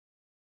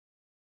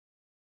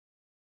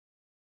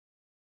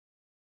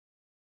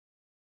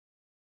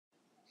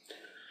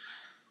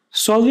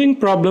Solving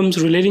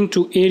problems relating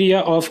to area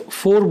of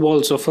four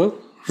walls of a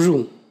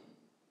room.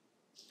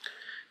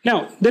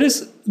 Now,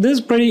 this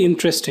is pretty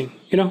interesting,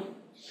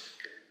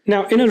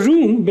 Now, in a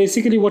room,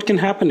 basically what can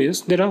happen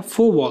is there are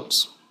four walls,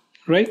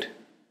 right?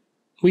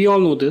 We all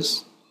know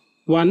this.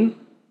 1,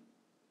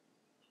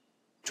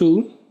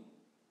 2.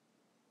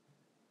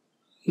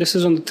 This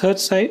is on the third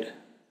side.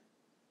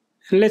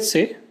 And let's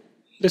say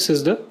this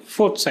is the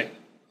fourth side.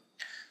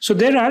 So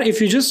there are,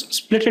 if you just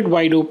split it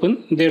wide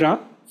open, there are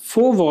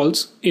four walls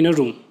in a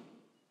room,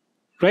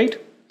 right?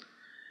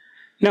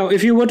 Now,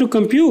 if you were to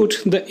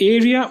compute the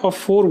area of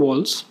four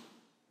walls,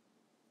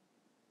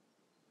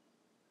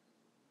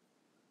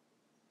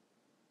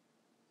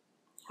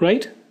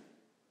 right?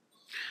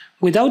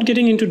 Without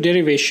getting into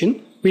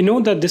derivation, we know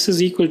that this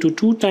is equal to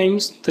 2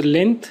 times the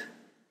length,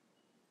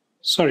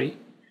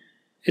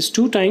 it's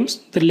 2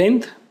 times the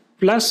length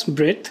plus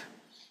breadth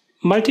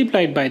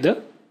multiplied by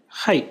the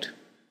height,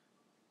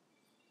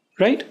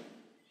 right?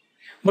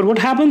 But what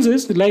happens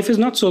is life is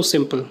not so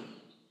simple.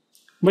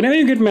 Whenever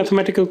you get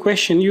mathematical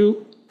question,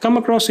 you come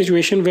across a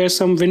situation where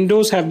some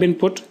windows have been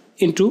put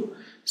into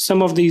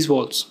some of these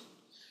walls,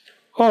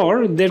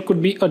 or there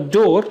could be a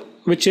door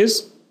which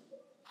is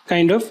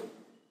kind of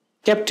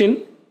kept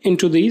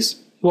into these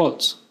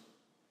walls.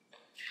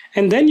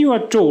 And then you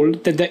are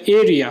told that the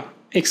area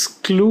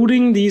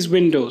excluding these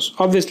windows,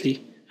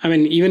 obviously,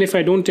 even if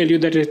I don't tell you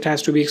that it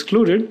has to be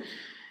excluded,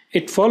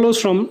 it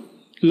follows from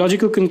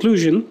logical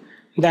conclusion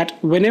that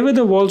whenever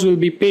the walls will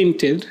be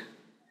painted,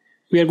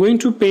 we are going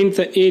to paint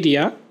the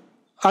area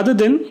other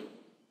than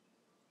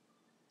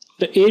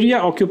the area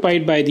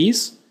occupied by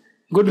these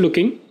good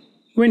looking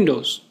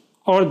windows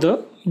or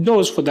the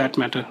doors for that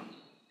matter,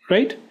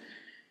 right?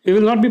 We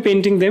will not be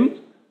painting them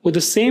with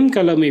the same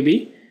color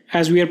maybe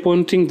as we are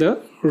painting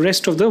the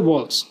rest of the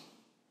walls,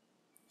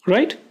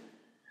 right?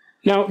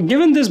 Now,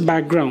 given this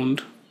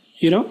background,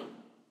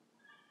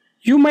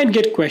 you might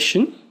get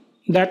question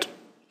that,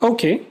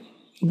 okay,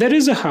 there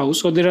is a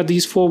house or there are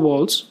these four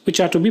walls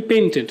which are to be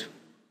painted,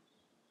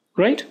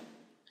 right?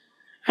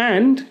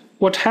 And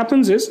what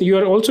happens is you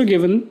are also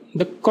given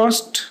the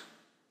cost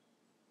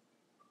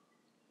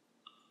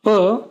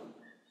per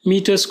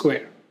meter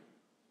square,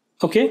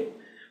 okay?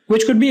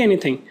 Which could be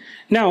anything.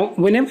 Now,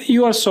 whenever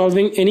you are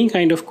solving any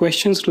kind of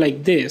questions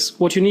like this,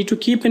 what you need to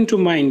keep into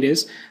mind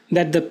is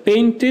that the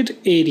painted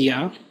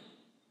area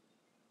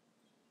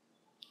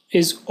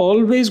is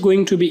always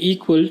going to be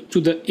equal to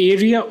the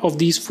area of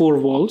these four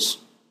walls,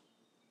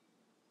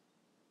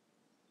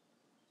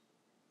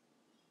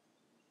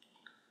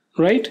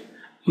 right,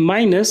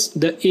 minus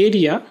the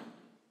area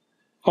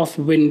of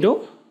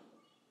window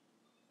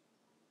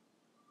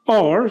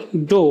or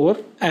door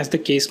as the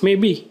case may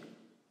be.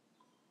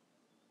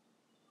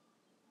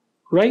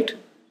 Right?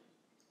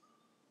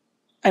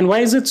 And why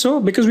is it so?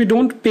 Because we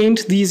don't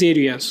paint these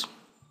areas.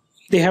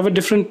 They have a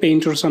different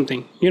paint or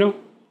something,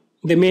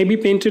 They may be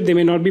painted, they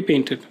may not be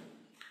painted.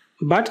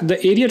 But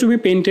the area to be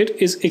painted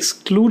is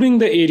excluding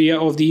the area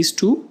of these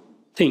two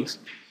things.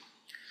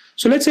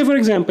 So let's say, for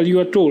example, you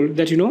are told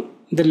that,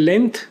 the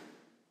length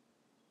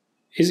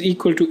is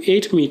equal to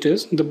 8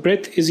 meters, the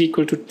breadth is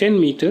equal to 10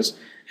 meters,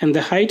 and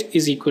the height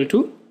is equal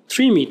to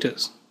 3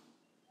 meters.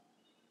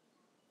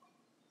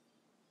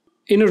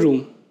 In a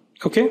room.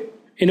 Okay,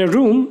 in a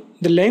room,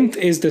 the length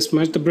is this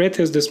much, the breadth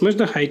is this much,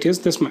 the height is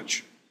this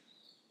much.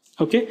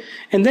 Okay,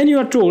 and then you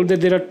are told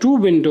that there are two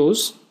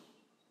windows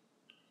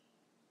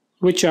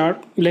which are,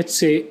 let's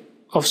say,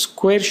 of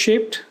square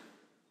shaped,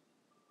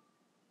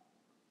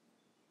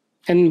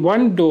 and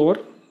one door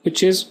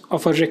which is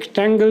of a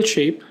rectangle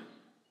shape.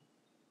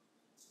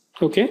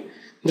 Okay,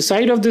 the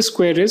side of this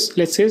square is,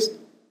 let's say,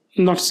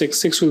 not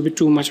 6 will be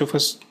too much of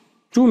us,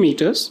 2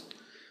 meters,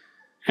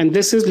 and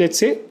this is, let's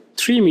say,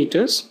 3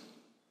 meters.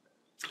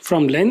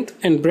 From length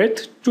and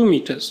breadth 2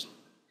 meters,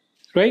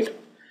 right?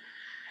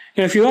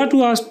 Now, if you are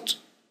to ask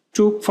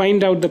to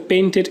find out the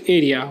painted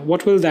area,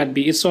 what will that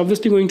be? It's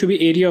obviously going to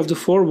be area of the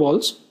four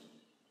walls,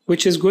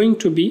 which is going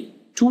to be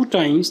 2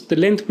 times the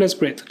length plus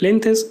breadth.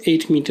 Length is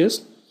 8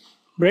 meters,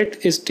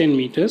 breadth is 10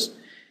 meters,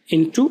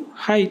 into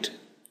height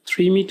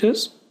 3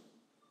 meters,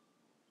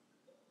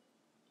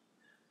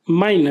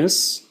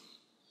 minus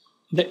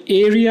the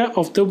area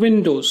of the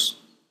windows.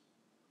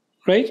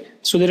 Right?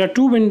 So there are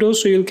two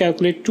windows, so you'll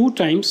calculate 2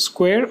 times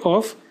square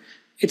of,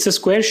 it's a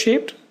square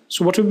shaped,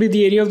 so what will be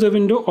the area of the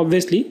window?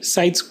 Obviously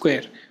side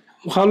square.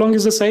 How long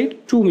is the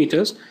side? 2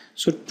 meters.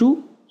 So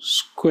 2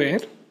 square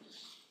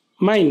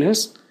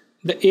minus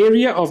the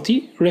area of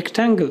the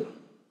rectangle.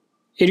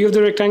 Area of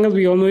the rectangle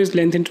we all know is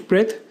length into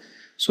breadth.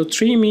 So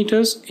 3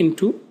 meters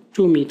into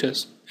 2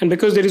 meters. And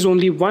because there is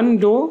only one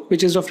door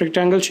which is of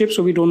rectangle shape,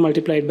 so we don't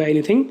multiply it by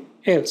anything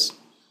else.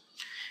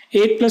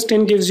 8 plus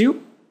 10 gives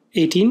you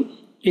 18.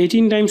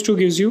 18 times 2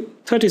 gives you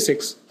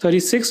 36.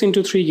 36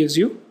 into 3 gives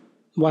you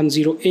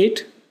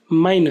 108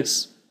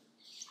 minus.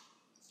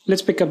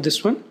 Let's pick up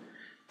this one.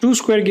 2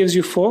 square gives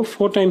you 4.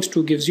 4 times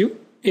 2 gives you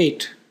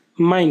 8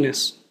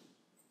 minus.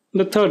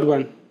 The third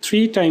one.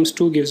 3 times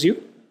 2 gives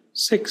you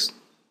 6.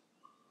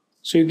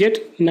 So you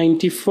get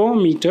 94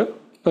 meter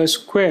per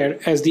square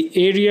as the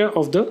area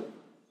of the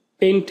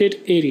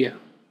painted area,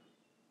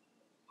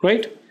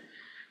 right?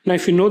 Now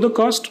if you know the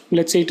cost,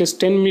 let's say it is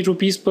 10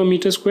 rupees per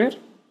meter square,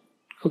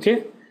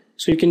 okay,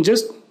 so you can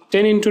just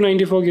 10 into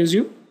 94 gives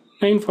you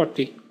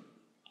 940,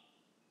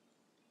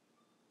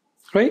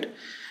 right?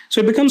 So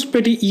it becomes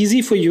pretty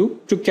easy for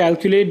you to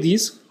calculate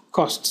these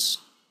costs.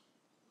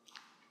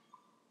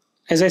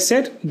 As I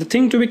said, the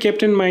thing to be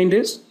kept in mind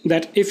is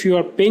that if you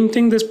are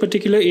painting this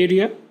particular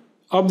area,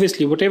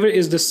 obviously whatever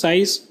is the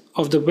size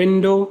of the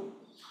window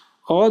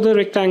or the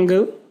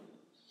rectangular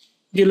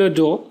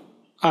door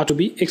are to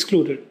be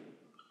excluded.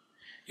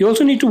 You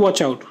also need to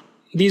watch out.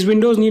 These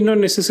windows need not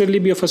necessarily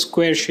be of a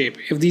square shape.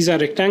 If these are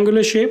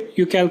rectangular shape,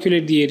 you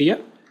calculate the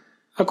area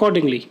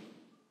accordingly.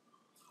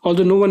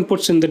 Although no one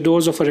puts in the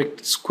doors of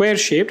a square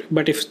shaped,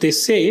 but if they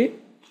say,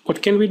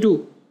 what can we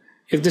do?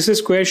 If this is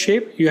square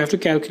shape, you have to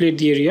calculate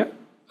the area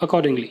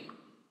accordingly.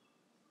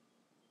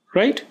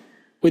 Right?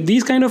 With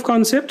these kind of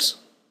concepts,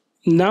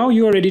 now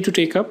you are ready to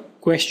take up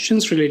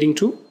questions relating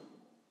to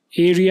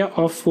area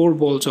of 4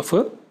 walls of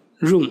a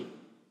room.